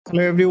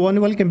Hello everyone,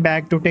 welcome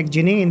back to Tech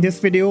Genie. In this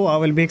video, I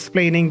will be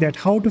explaining that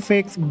how to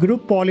fix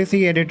group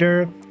policy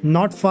editor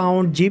not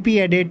found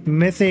gpedit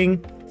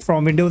missing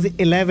from Windows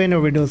 11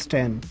 or Windows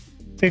 10.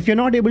 So if you're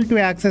not able to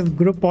access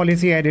group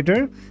policy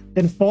editor,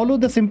 then follow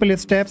the simple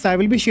steps. I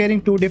will be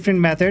sharing two different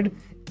methods.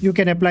 You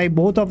can apply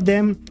both of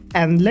them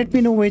and let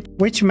me know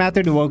which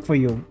method work for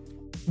you.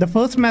 The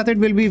first method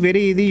will be very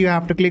easy. You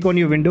have to click on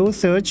your Windows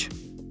search,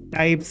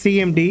 type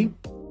CMD.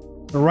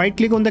 Right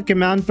click on the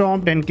command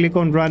prompt and click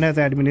on run as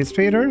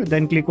administrator,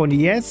 then click on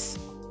yes.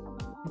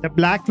 The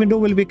black window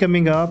will be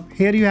coming up.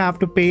 Here you have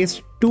to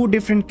paste two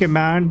different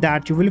commands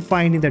that you will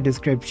find in the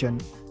description.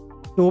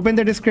 To open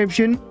the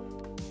description,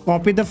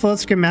 copy the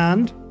first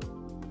command,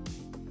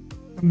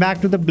 come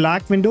back to the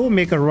black window,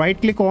 make a right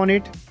click on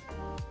it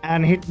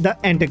and hit the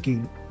enter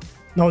key.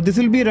 Now this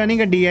will be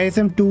running a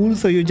DISM tool,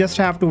 so you just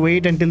have to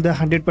wait until the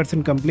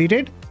 100%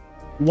 completed.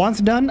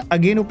 Once done,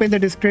 again open the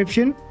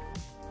description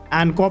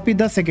and copy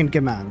the second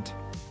command.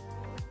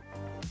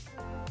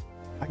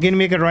 Again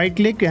make a right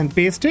click and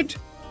paste it,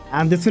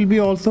 and this will be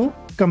also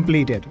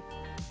completed.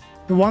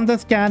 So once the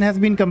scan has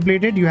been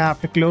completed, you have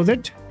to close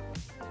it.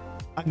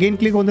 Again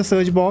click on the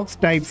search box,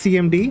 type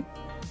CMD,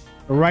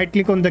 right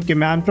click on the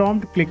command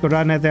prompt, click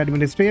run as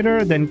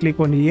administrator, then click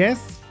on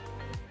yes.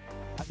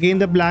 Again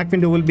the black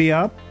window will be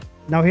up.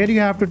 Now here you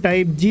have to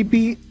type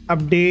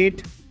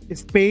gpupdate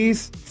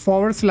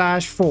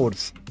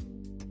 /force.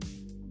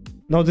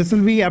 Now this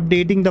will be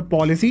updating the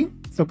policy,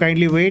 so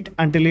kindly wait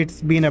until it's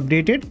been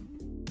updated.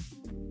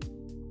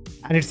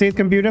 And it says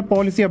computer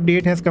policy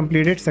update has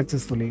completed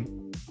successfully.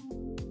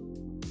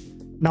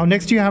 Now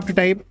next you have to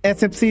type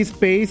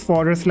sfc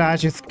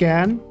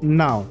 /scan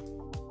now.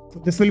 So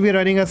this will be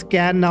running a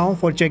scan now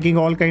for checking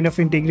all kind of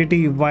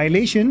integrity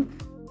violation.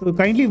 So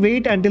kindly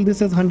wait until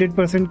this is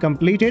 100%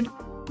 completed.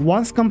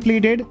 Once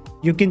completed,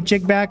 you can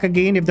check back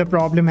again if the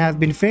problem has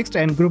been fixed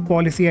and group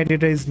policy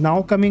editor is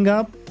now coming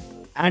up.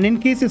 And in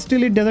case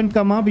still it doesn't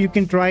come up, you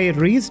can try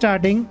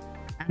restarting,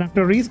 and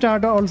after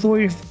restart also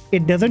if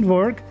it doesn't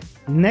work,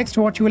 next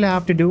what you will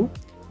have to do,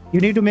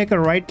 you need to make a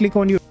right click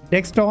on your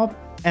desktop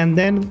and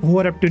then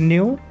hover up to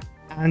new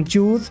and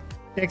choose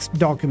text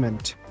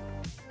document.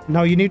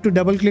 Now you need to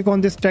double click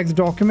on this text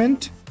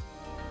document,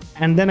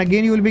 and then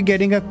again you will be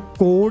getting a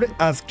code,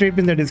 a script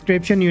in the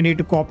description. You need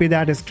to copy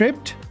that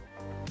script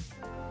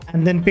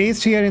and then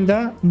paste here in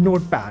the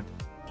notepad.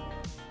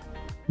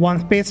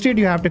 Once pasted,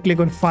 you have to click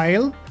on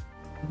file,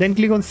 then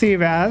click on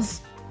save as,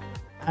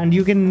 and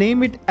you can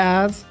name it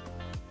as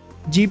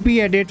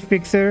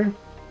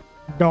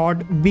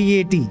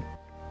gpeditfixer.bat,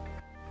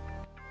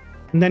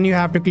 and then you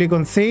have to click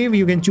on save.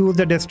 You can choose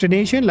the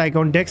destination like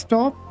on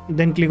desktop,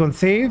 then click on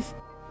save,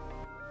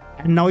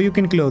 and now you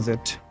can close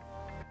it.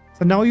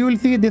 So now you will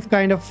see this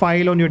kind of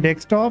file on your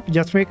desktop.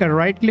 Just make a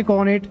right click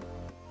on it,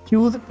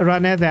 choose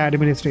run as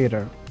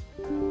administrator,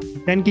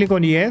 then click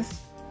on yes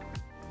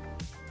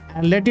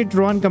and let it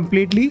run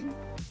completely.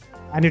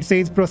 And it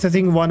says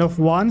processing 1 of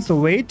 1, so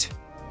wait.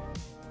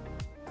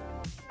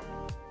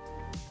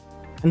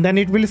 And then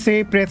it will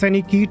say press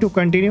any key to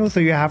continue,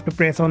 so you have to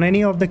press on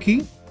any of the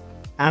key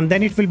and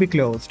then it will be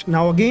closed.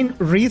 Now again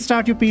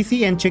restart your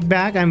PC and check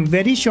back. I'm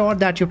very sure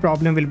that your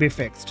problem will be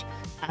fixed.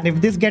 And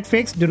if this gets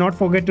fixed, do not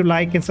forget to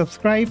like and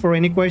subscribe. For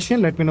any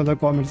question, let me know in the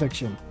comment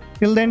section.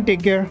 Till then,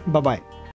 take care. Bye bye.